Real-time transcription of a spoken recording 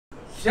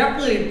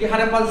Siapa di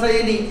hadapan saya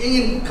ni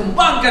ingin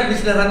kembangkan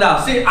bisnes anda?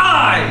 Say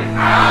I.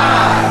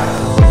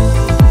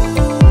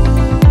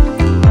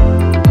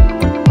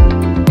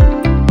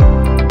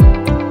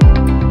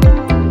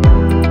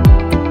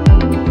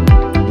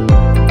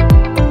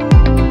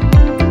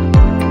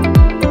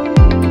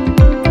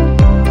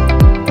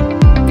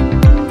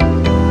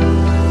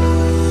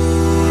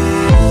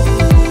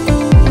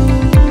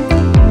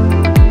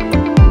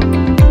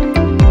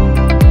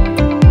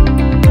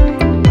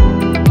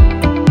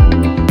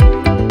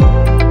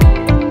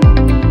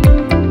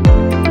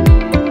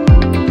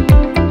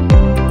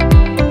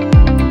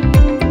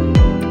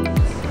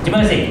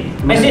 Terima kasih.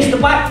 Mesej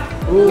tepat.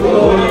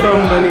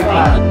 Untung Memberi.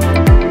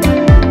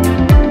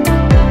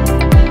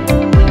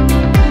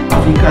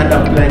 Afrika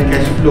dah plan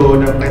cash flow,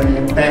 dah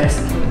plan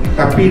tax,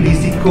 tapi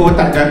risiko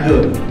tak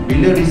jaga.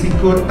 Bila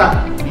risiko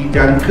tak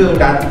dijangka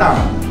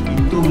datang,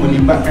 itu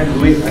melibatkan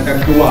duit akan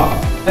keluar.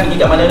 Kan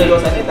tidak mana-mana luar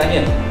sana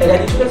tanya, dah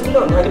insurance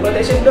belum? Dah ada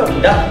protection belum?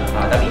 Dah.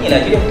 Tapi inilah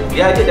je dia.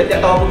 Dia aja tapi tak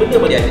tahu apa benda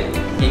pun dia aja.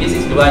 Okay, this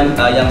is the one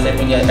yang saya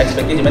punya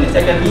expectation, mana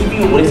saya akan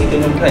review resiko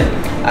dan plan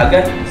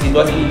agar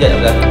situasi ini tidak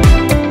berlaku.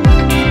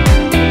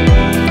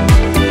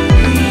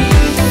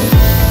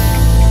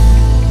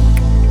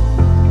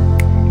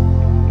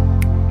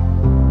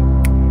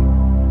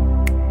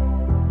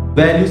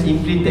 Values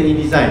imprinted in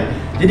design.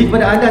 Jadi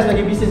kepada anda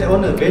sebagai business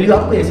owner, value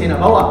apa yang saya nak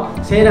bawa?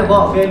 Saya nak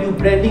bawa value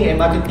branding and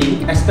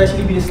marketing,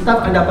 especially bila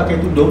staff anda pakai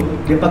tudung,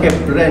 dia pakai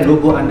brand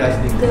logo anda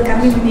sendiri.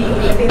 Kami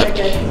memiliki lebih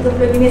daripada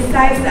 30 jenis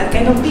saiz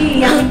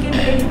kanopi yang mungkin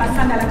boleh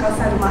dipasang dalam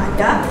kawasan rumah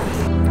anda.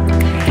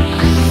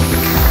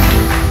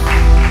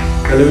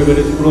 Kalau lebih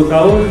daripada 10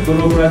 tahun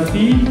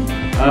beroperasi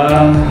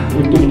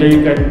untuk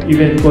menjadikan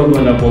event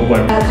tuan-tuan dan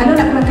puan-puan. Kalau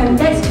nak kurangkan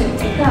teks, cari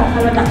kita.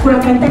 Kalau nak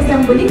kurangkan teks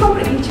yang boleh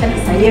corporate, cari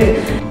saya.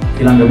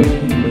 Kilang kami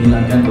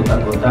menghilangkan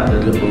kotak-kotak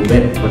dan juga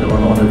back kepada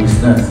owner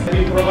business.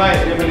 We provide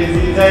daripada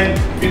design,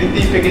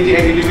 utilities, packaging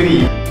and delivery.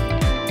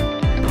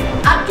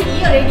 Up to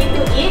you, ready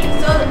to eat.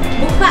 So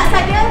buka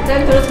saja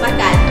dan terus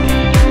makan.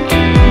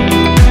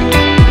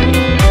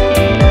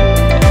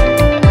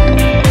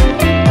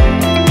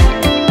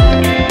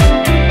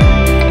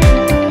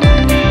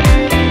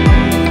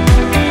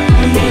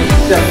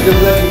 Setiap 3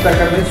 bulan kita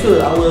akan make sure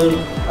our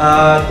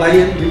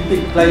client,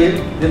 repeat client,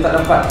 dia tak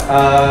dapat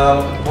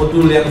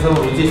modul yang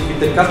sama, which is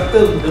kita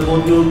custom the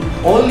module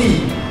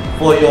only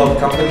for your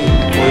company,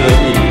 for your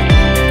team.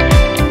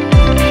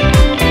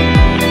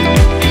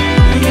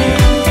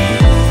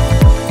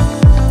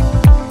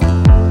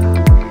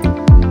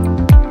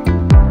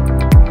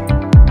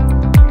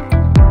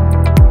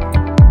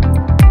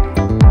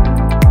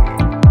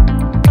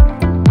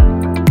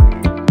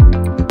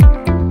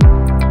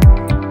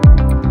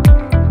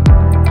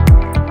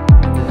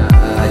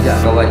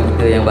 Kawan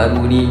kita yang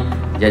baru ni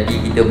jadi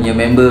kita punya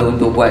member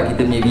untuk buat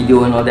kita punya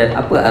video and all that.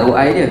 Apa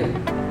ROI dia?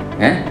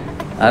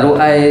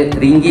 ROI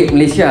ringgit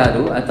Malaysia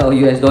tu atau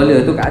US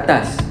dollar tu kat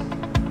atas.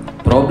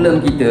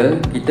 Problem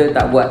kita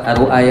tak buat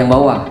ROI yang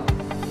bawah.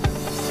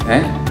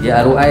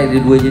 Dia ROI ada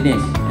dua jenis.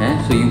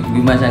 So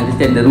you must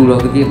understand the rule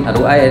of the game.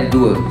 ROI ada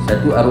dua.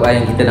 Satu ROI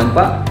yang kita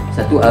nampak,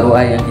 satu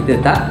ROI yang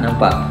kita tak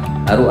nampak.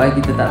 ROI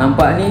kita tak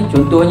nampak ni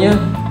contohnya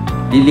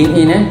di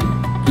LinkedIn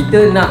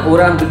kita nak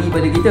orang beli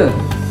pada kita.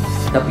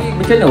 Tapi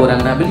macam mana orang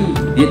nak beli?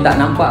 Dia tak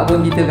nampak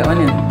pun kita kat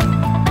mana.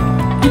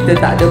 Kita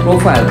tak ada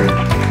profile.